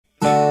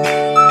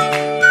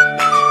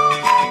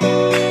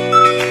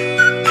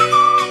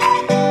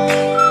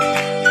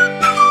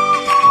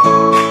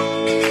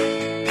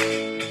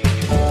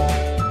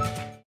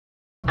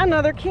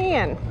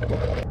can.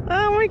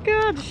 Oh my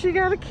God, she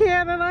got a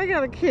can and I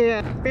got a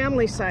can.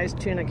 Family size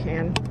tuna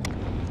can.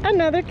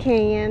 Another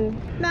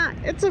can. Nah,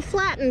 it's a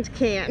flattened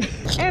can.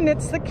 And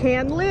it's the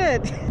can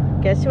lid.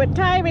 Guess what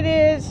time it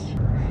is?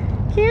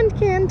 Can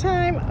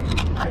time.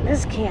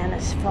 This can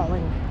is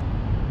falling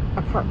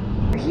apart.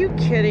 Are you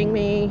kidding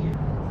me?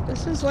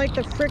 This is like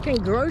the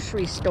freaking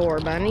grocery store,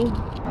 Bunny.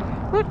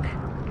 Look,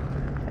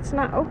 it's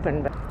not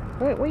open,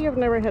 but we have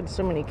never had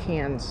so many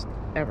cans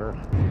ever.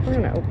 We're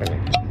gonna open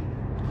it.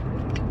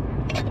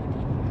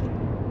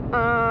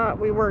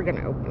 We were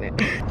gonna open it.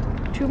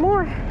 2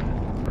 more.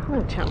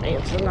 Don't tell me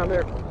it's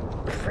another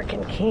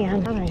freaking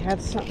can. I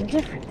had something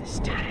different this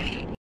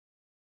time.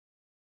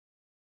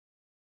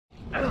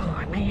 Oh,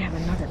 I may have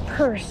another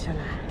purse and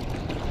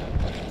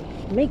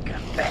a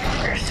makeup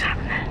bag or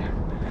something.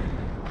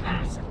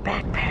 Oh, it's a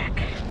backpack.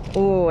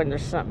 Oh, and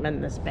there's something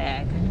in this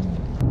bag.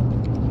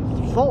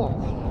 Full.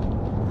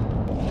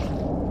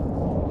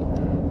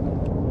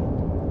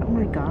 Oh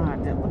my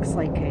God, that looks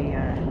like a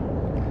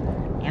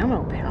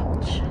ammo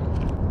pouch.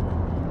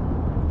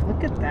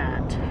 Look at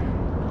that.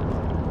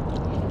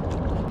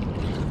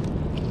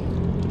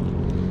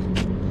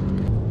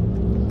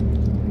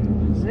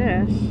 What is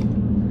this?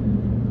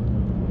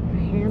 A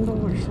handle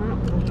or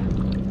something?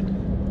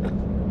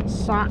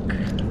 Sock.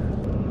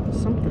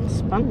 Something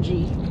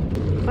spongy.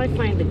 If I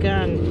find a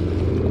gun,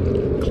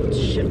 I'll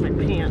shit my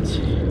pants.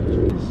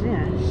 What is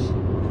this?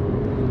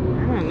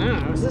 I don't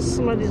know. Is this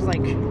somebody's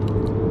like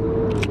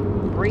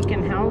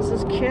breaking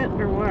houses kit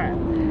or what?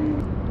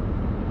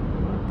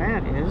 What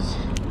that is?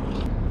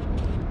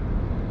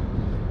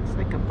 It's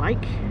like a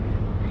bike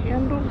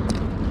handle.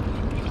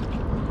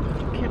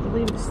 I can't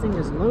believe this thing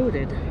is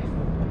loaded.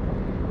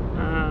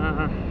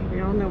 We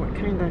all know what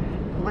kind of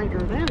lighter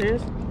that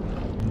is.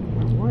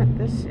 What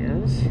this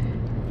is.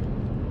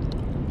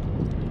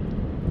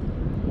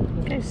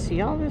 You guys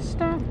see all this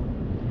stuff?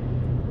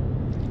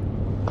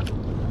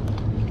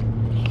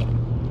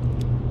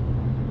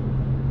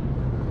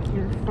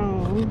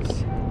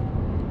 Earphones,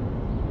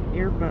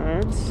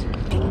 earbuds,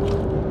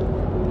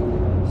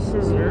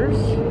 scissors.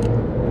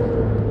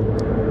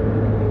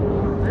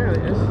 Oh, there it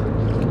is.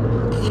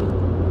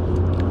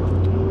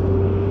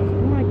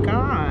 Oh my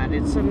God,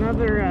 it's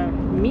another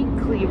meat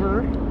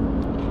cleaver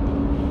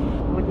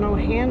with no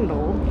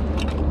handle.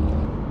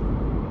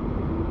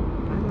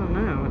 I don't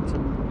know, it's a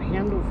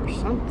handle for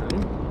something.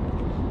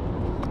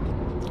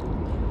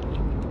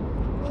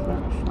 Is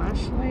that a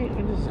flashlight?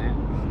 What is that?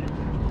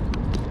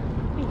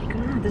 Oh my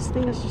God, this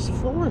thing is just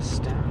full of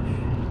stuff.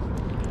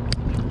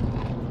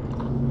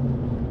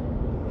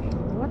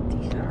 What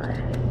these are?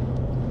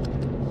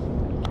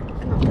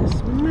 Look at all this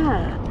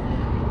mud.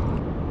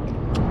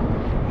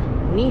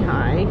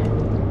 Knee-high.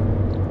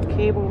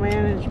 Cable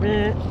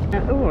management.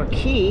 Oh, a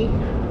key.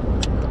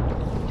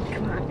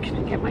 Come on, can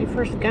I get my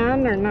first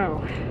gun or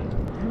no? I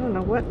don't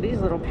know what these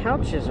little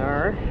pouches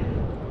are.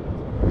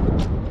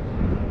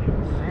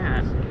 What's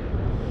that?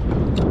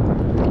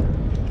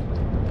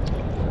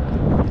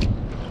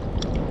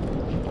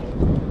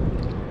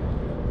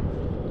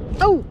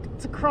 Oh,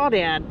 it's a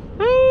crawdad.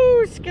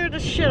 Oh, it scared the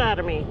shit out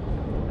of me.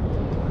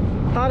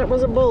 Thought it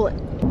was a bullet.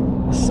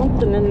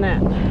 Something in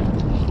that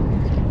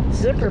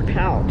zipper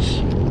pouch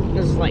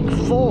is like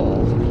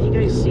full. Can you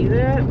guys see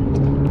that?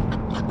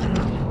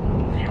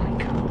 There we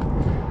go.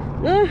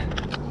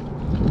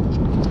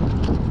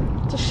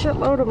 It's a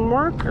shitload of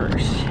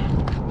markers.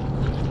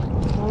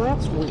 Well,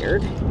 that's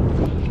weird.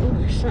 Oh,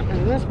 there's something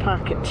in this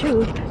pocket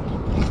too.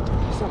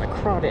 It's not a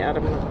crawdad.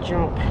 I'm gonna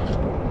jump.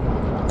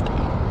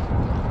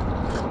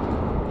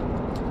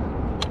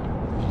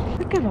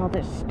 Look at all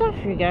this stuff,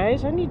 you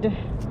guys. I need to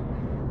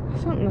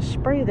something to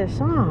spray this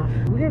off.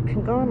 Weird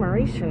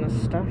conglomeration of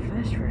stuff,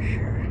 that's for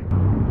sure.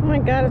 Oh my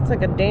God, it's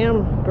like a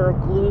dam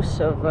broke loose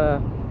of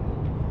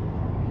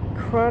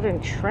crud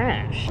and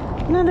trash.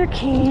 Another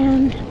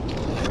can.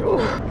 Ooh,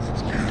 this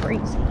is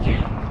crazy.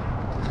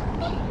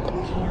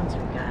 Cans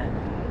we got.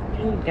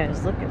 Can you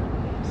guys look at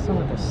some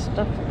of the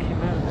stuff that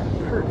came out of that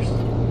purse?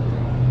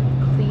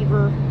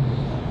 Cleaver,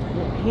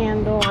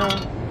 handle,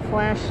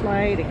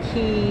 flashlight, a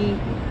key,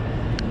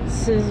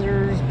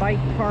 scissors,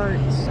 bike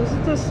parts.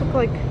 Doesn't this look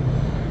like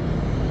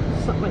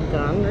something a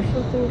gun or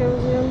something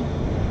goes in?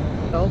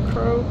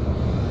 Velcro?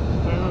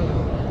 I don't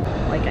know.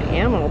 Like an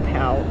ammo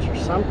pouch or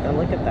something.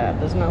 Look at that.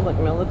 Doesn't that look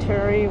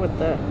military? With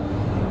the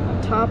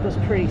top is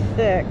pretty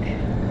thick.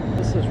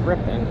 This is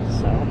ripping,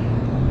 so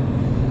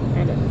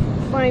I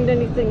didn't find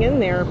anything in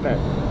there, but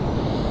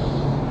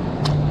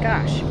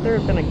gosh, if there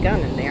had been a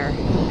gun in there,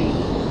 I'd be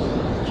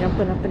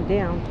jumping up and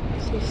down. I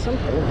see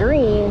something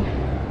green.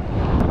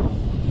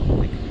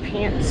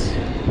 Pants,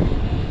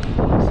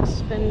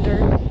 suspender,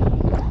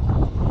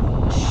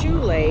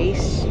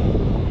 shoelace. I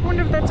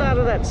wonder if that's out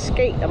of that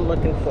skate I'm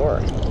looking for.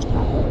 I don't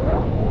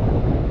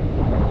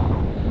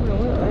know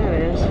what that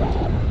is.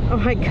 Oh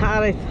my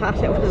God, I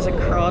thought it was a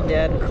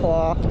crawdad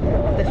claw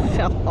that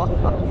fell off.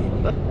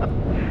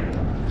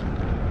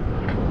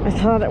 I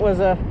thought it was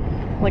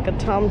like a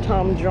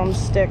tom-tom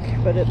drumstick,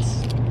 but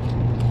it's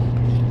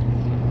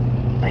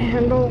a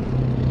handle.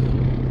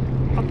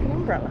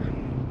 umbrella.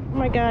 Oh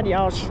my God,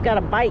 y'all, she's got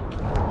a bike.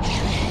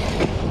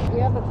 You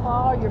have the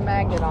claw or your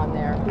magnet on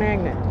there?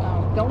 Magnet.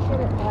 Oh, don't get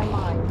it by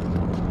mine.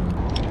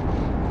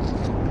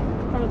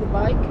 Part of the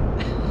bike?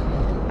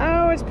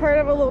 Oh, it's part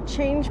of a little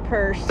change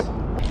purse.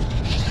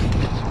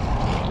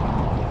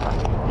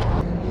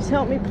 Just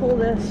help me pull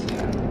this.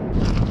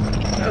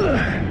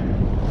 Ugh.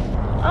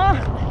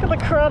 Oh, look at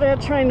the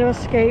crawdad trying to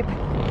escape.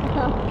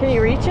 Can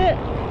you reach it?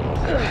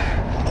 Ugh.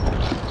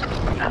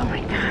 Oh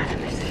my God,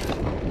 there's a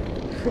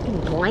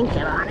freaking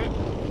blanket on it.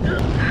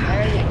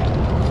 There you go.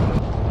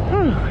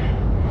 Oh,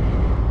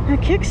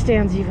 that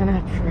kickstand's even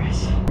up for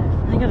us.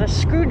 I got a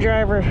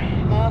screwdriver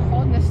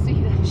On the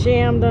seat.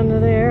 jammed under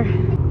there.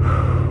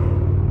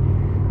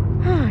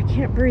 Oh, I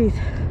can't breathe.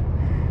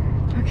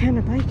 What kind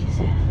of bike is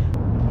it?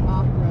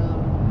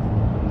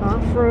 Off-road.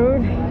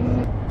 Off-road?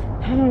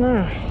 I don't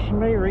know.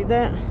 Anybody read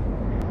that?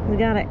 We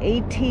got an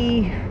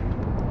AT-OLT.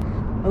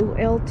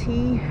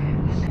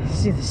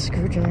 See the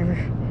screwdriver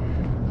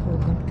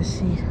holding up the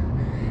seat.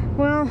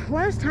 Well,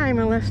 last time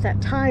I left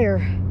that tire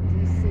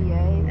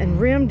DCA. and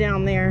rim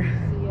down there,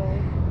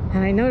 DCA.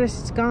 and I noticed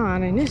it's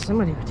gone. I knew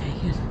somebody would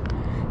take it.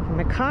 And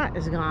the cot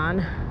is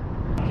gone.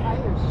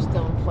 Tires are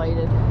still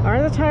inflated.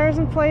 Are the tires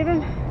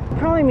inflated?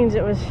 Probably means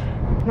it was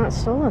not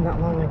stolen that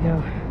long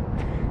ago.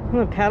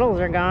 Well, the pedals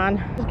are gone.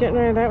 I was getting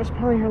ready. That was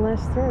probably her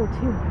last throw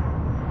too.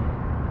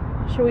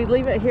 Should we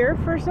leave it here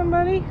for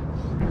somebody?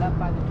 Up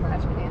by the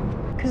trash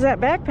can. Because that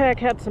backpack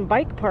had some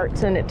bike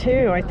parts in it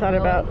too. I thought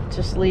about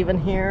just leaving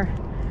here.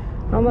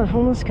 All the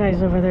homeless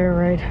guys over there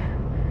ride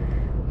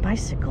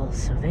bicycles,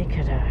 so they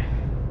could,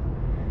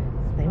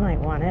 they might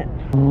want it.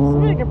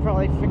 Somebody could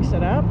probably fix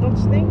it up, don't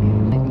you think?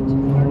 Maybe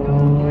too far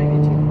down. Might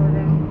be too far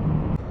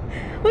down.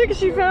 Look,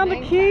 she found a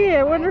key.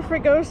 I wonder if it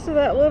goes to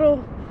that little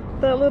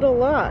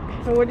lock.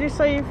 So what'd you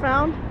say you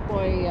found?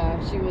 Boy,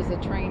 she was a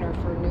trainer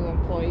for new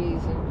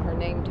employees, and her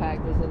name tag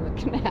was in the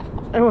canal.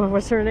 Oh,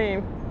 what's her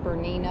name?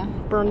 Bernina.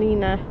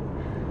 Bernina.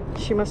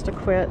 She must have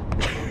quit.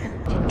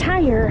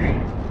 Tire.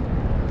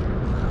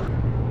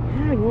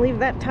 Yeah, we can leave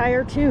that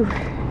tire too.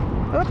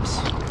 Oops.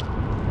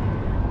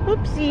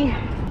 Oopsie.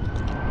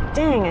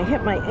 Dang, I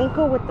hit my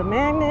ankle with the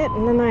magnet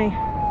and then oh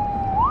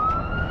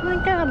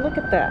my God, look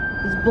at that.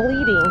 It's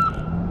bleeding.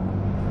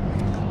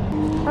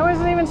 I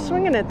wasn't even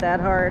swinging it that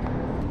hard.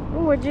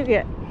 Ooh, what'd you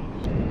get?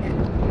 I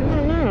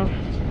don't know.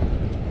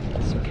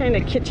 Some kind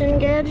of kitchen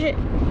gadget?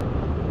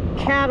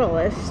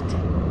 Catalyst.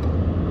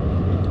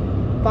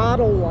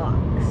 Bottle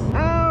locks.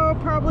 Oh,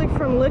 probably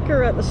from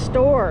liquor at the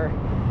store.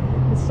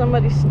 And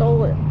somebody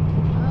stole it.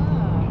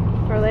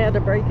 Ah. Or they had to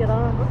break it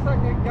off. Looks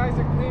like you guys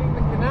are cleaning the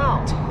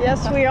canal.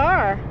 Yes, we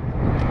are.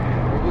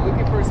 Are you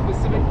looking for a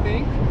specific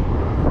thing?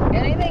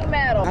 Anything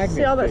metal.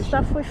 See all that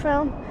stuff we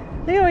found?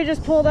 I think we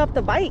just pulled up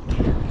the bike.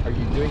 Are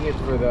you doing it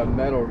for the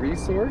metal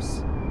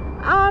resource?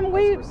 We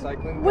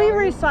Recycling we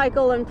value?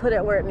 recycle and put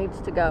it where it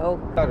needs to go.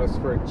 I thought it was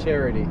for a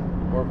charity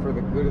or for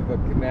the good of the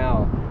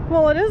canal.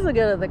 Well, it is the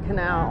good of the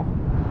canal.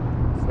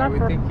 It's I not would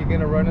for. think you're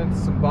gonna run into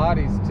some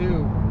bodies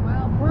too.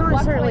 Well,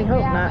 I certainly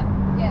hope not.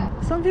 Yeah.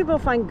 Some people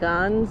find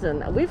guns,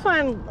 and we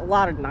find a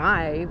lot of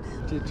knives.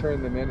 Do you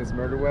turn them in as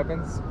murder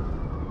weapons?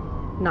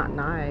 Not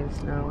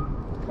knives, no.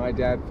 My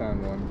dad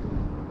found one.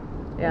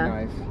 Yeah. A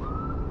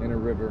knife in a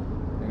river,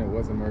 and it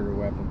was a murder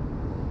weapon.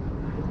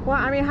 Well,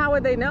 I mean, how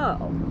would they know?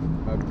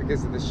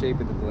 Because of the shape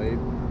of the blade.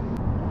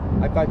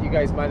 I thought you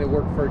guys might have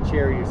worked for a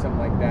charity or something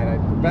like that.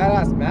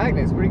 Badass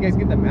magnets. Where do you guys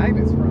get the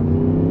magnets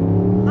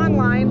from?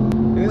 Online.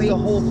 Is this Weights. the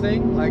whole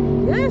thing? Like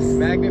Yes.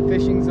 magnet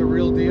fishing's a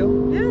real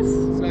deal? Yes.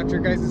 It's not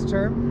your guys'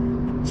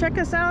 term? Check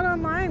us out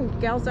online,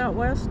 Gals Out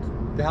West.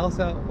 Gals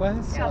out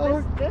west?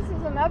 Yeah, this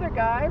is another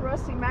guy,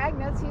 Rusty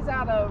Magnets. He's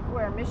out of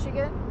where,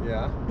 Michigan?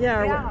 Yeah.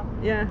 Yeah. Yeah.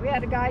 Yeah. We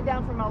had a guy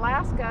down from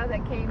Alaska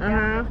that came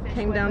down to fish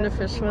Came with down to us a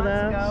fish few with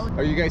months us. ago.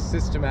 Are you guys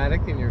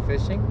systematic in your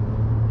fishing?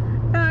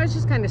 It's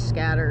just kind of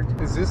scattered.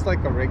 Is this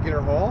like a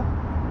regular haul?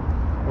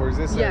 Or is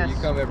this Yes. you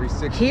come every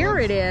 6 Here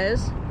months? it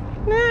is.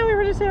 No, we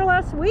were just here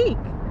last week.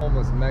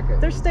 Almost Mecca.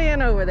 They're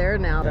staying over there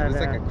now. It's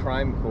like a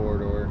crime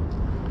corridor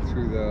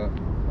through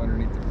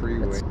underneath the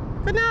freeway.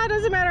 But no, it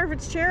doesn't matter if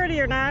it's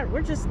charity or not.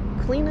 We're just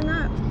cleaning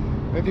up.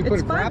 If you put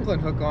it's a fun. grappling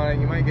hook on it,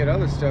 you might get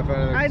other stuff out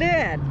of it. I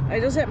did. I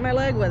just hit my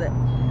leg with it.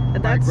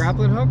 But A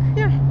grappling hook?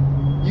 Yeah.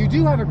 You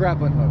do have a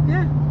grappling hook?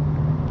 Yeah.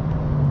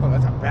 Oh,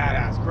 that's a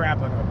badass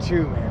grappling hook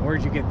too, man.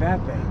 Where'd you get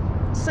that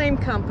thing? Same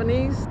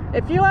companies.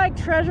 If you like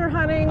treasure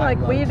hunting like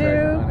I love we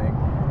treasure do,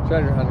 hunting.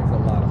 Treasure hunting's a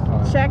lot of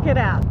fun. check it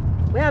out.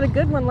 We had a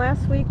good one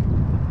last week.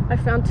 I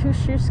found 2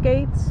 shoe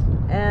skates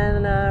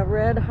and a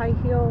red high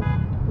heel,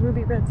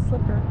 ruby red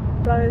slipper.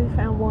 But I only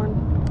found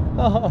one.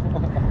 Oh.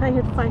 I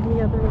had to find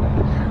the other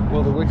one.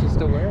 Well, the witch is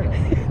still wearing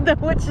it. The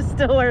witch is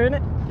still wearing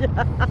it.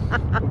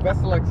 Well, best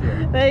of luck to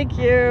you. Thank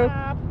you.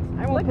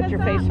 I won't put your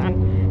face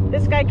on.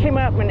 This guy came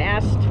up and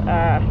asked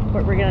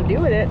what we're gonna do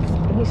with it,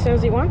 and he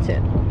says he wants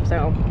it.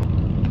 So,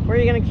 where are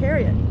you gonna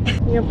carry it?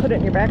 You gonna put it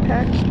in your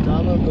backpack?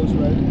 Donna goes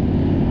right.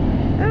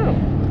 Oh,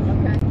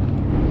 Okay.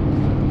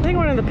 I think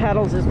one of the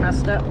pedals is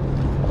messed up.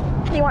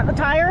 You want the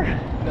tire?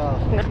 No.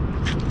 No.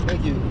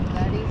 Thank you. Is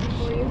that easy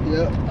for you?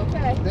 Yeah.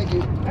 Okay. Thank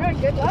you. All right,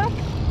 good luck.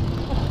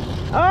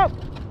 Oh,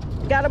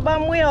 got a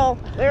bum wheel.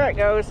 There it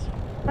goes.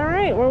 All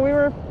right, well, we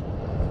were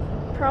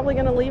probably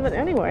gonna leave it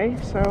anyway,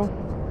 so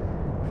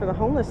for the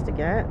homeless to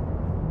get.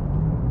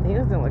 He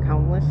doesn't look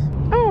homeless.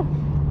 Oh,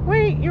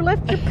 wait, you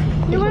left your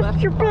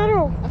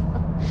pedal.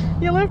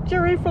 You left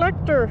your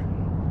reflector.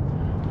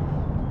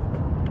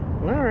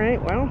 All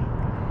right, well,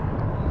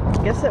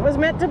 guess it was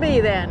meant to be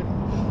then.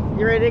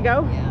 You ready to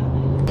go?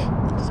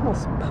 Yeah. It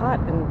smells pot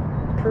and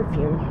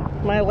perfume.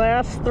 My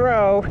last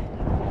throw,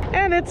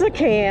 and it's a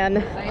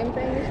can. Same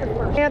thing as your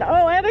first. And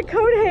oh, and a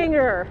coat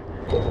hanger.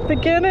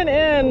 Begin and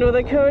end with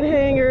a coat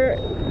hanger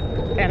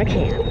and a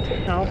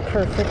can. How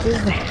perfect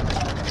is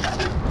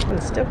that?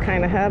 And still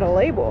kind of had a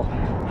label.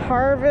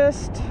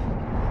 Harvest,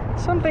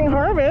 something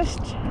harvest.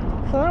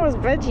 So that was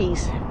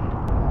veggies.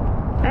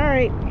 All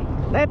right,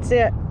 that's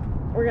it.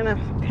 We're gonna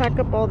pack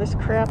up all this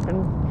crap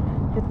and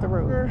hit the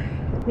road.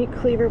 Meat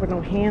cleaver with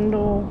no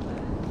handle.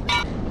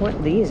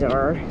 What these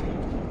are?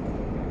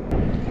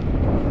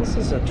 This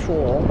is a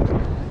tool.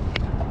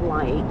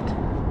 Light.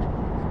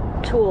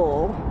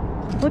 Tool.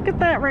 Look at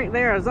that right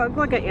there. Does that look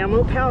like an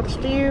ammo pouch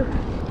to you?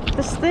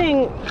 This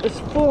thing is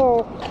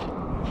full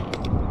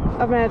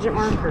of magic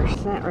markers.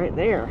 That right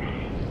there.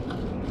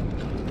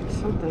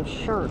 Something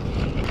sharp.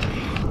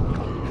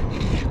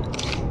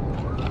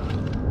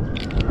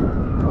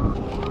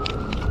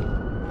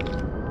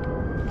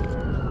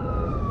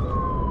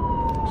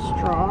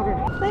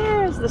 Straw.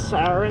 There's the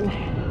siren.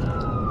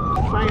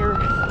 Fire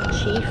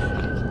chief.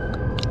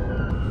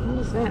 What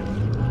is that?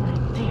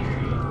 Right there.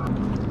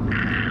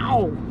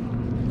 Ow!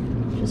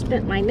 Just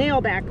bent my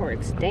nail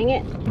backwards. Dang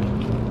it.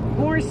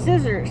 More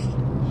scissors.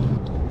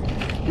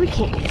 We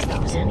can't use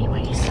those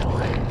anyway, so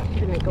I'm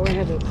gonna go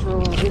ahead and throw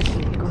all this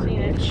in the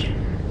garbage.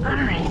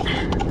 Alright.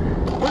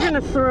 We're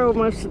gonna throw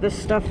most of this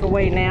stuff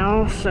away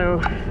now. So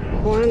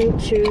 1,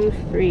 2,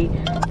 3,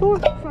 4,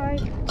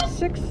 5,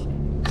 6,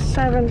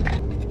 7,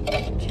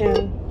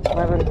 10,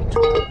 11,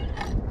 12,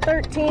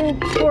 13,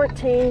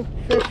 14,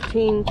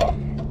 15,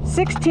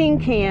 16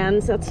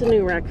 cans. That's a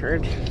new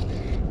record.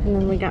 And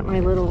then we got my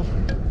little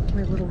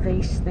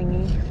vase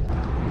thingy.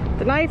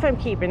 The knife I'm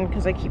keeping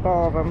because I keep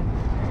all of them.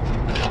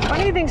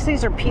 Bunny thinks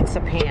these are pizza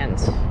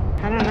pans.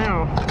 I don't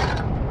know.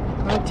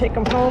 I'll take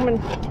them home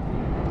and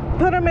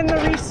put them in the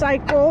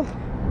recycle.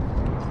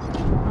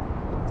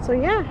 So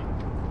yeah,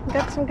 we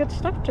got some good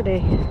stuff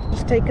today.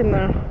 Just taking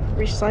the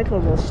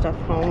recyclable stuff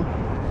home.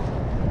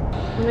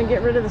 I'm gonna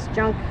get rid of this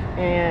junk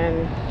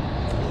and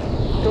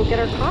go get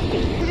our coffee.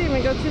 We didn't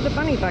even go through the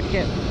bunny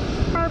bucket.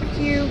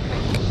 Barbecue,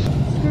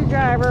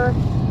 screwdriver.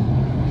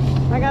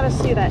 I gotta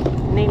see that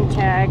name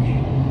tag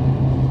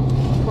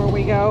before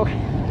we go.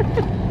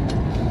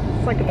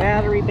 It's like a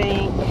battery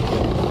bank.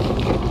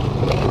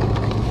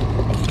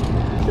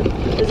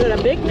 Is it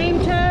a big name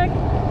tag?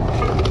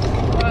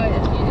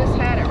 You just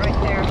had it right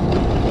there.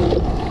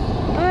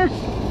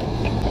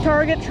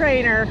 Target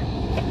trainer.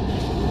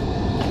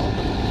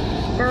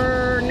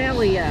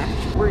 Bernelia.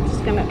 We're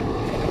just gonna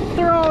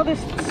throw all this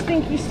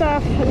stinky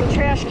stuff in the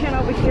trash can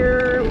over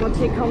here. We'll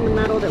take home the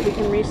metal that we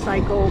can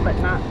recycle, but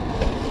not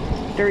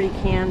dirty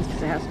cans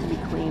because it has to be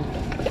clean.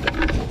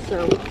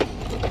 So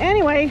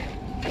anyway,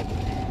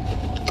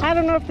 I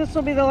don't know if this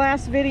will be the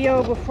last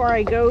video before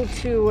I go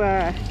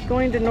to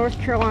going to North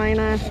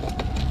Carolina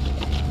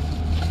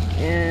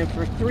and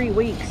for 3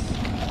 weeks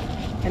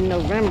in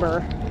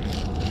November.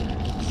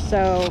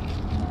 So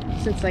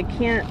since I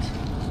can't,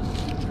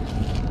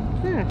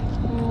 I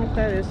don't know what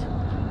that is.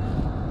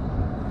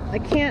 I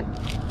can't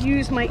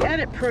use my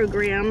edit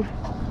program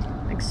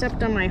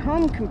except on my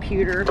home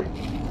computer.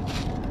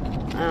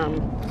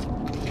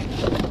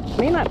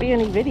 May not be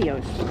any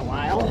videos for a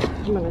while.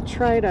 I'm gonna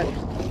try to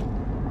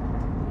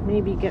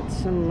maybe get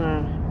some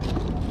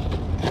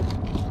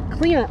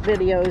cleanup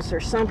videos or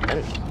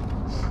something,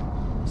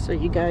 so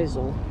you guys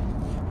will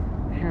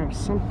have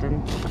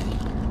something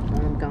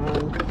when I'm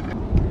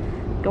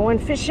gone. Going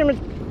fishing with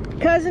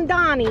cousin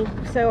Donnie.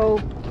 So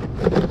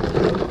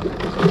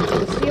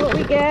we'll see what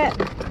we get.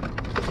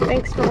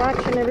 Thanks for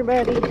watching,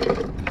 everybody.